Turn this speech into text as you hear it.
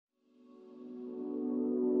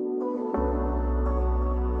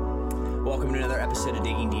Welcome to another episode of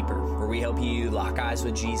Digging Deeper, where we help you lock eyes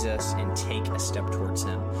with Jesus and take a step towards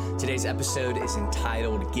Him. Today's episode is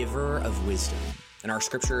entitled Giver of Wisdom, and our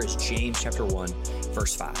scripture is James chapter 1,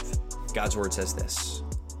 verse 5. God's word says this: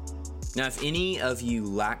 "Now if any of you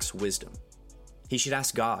lacks wisdom, he should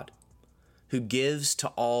ask God, who gives to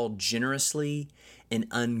all generously and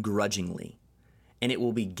ungrudgingly, and it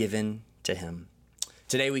will be given to him."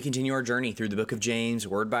 Today we continue our journey through the book of James,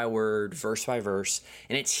 word by word, verse by verse,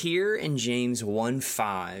 and it's here in James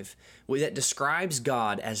 1:5 that describes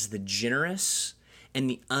God as the generous and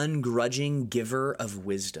the ungrudging giver of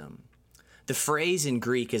wisdom. The phrase in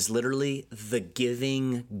Greek is literally the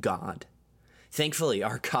giving God. Thankfully,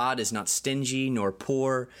 our God is not stingy nor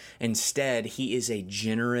poor. Instead, He is a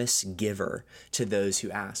generous giver to those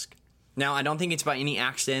who ask. Now, I don't think it's by any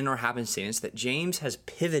accident or happenstance that James has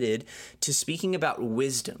pivoted to speaking about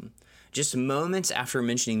wisdom just moments after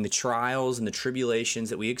mentioning the trials and the tribulations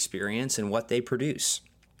that we experience and what they produce.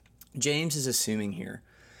 James is assuming here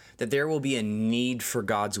that there will be a need for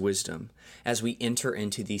God's wisdom as we enter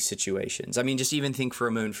into these situations. I mean, just even think for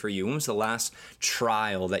a moment for you. When was the last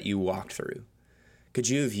trial that you walked through? Could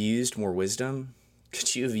you have used more wisdom?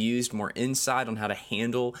 Could you have used more insight on how to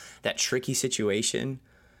handle that tricky situation?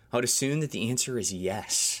 I would assume that the answer is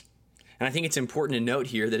yes. And I think it's important to note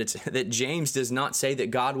here that James does not say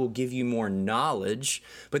that God will give you more knowledge,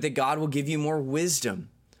 but that God will give you more wisdom.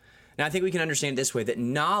 Now, I think we can understand it this way, that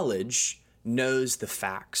knowledge knows the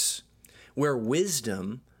facts, where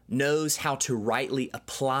wisdom knows how to rightly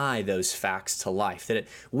apply those facts to life,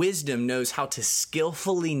 wisdom knows how to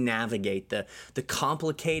skillfully navigate the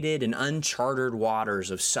complicated and uncharted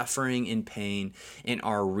waters of suffering and pain in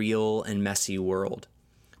our real and messy world.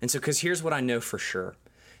 And so, because here's what I know for sure,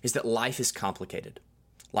 is that life is complicated,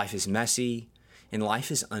 life is messy, and life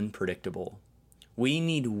is unpredictable. We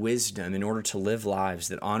need wisdom in order to live lives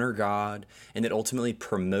that honor God and that ultimately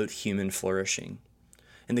promote human flourishing.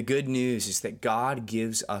 And the good news is that God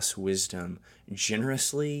gives us wisdom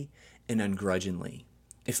generously and ungrudgingly,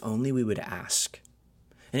 if only we would ask.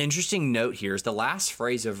 An interesting note here is the last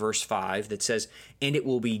phrase of verse 5 that says, "And it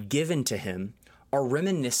will be given to him," are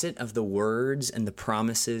reminiscent of the words and the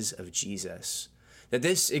promises of Jesus. That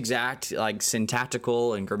this exact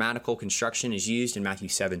syntactical and grammatical construction is used in Matthew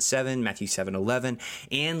 7:7, Matthew 7:11,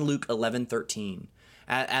 and Luke 11:13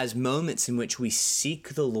 as moments in which we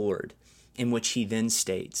seek the Lord, in which he then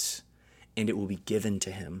states, "And it will be given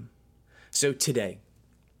to him." So today,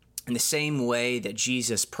 in the same way that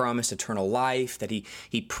Jesus promised eternal life, that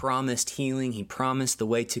he promised healing, he promised the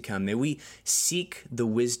way to come, may we seek the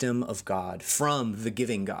wisdom of God from the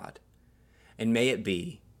giving God. And may it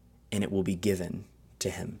be, and it will be given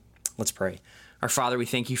to him. Let's pray. Our Father, we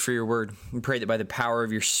thank you for your word. We pray that by the power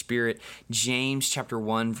of your Spirit, James chapter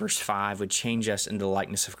 1, verse 5 would change us into the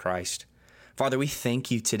likeness of Christ. Father, we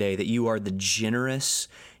thank you today that you are the generous,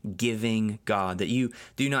 giving God, that you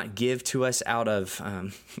do not give to us out of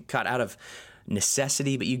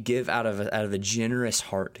necessity, but you give out of a generous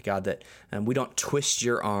heart, God, that we don't twist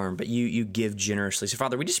your arm, but you give generously. So,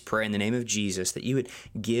 Father, we just pray in the name of Jesus that you would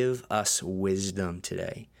give us wisdom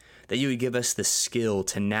today, that you would give us the skill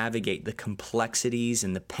to navigate the complexities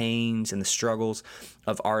and the pains and the struggles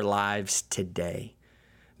of our lives today.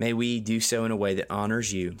 May we do so in a way that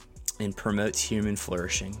honors you and promotes human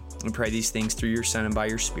flourishing. We pray these things through your Son and by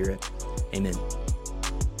your Spirit. Amen.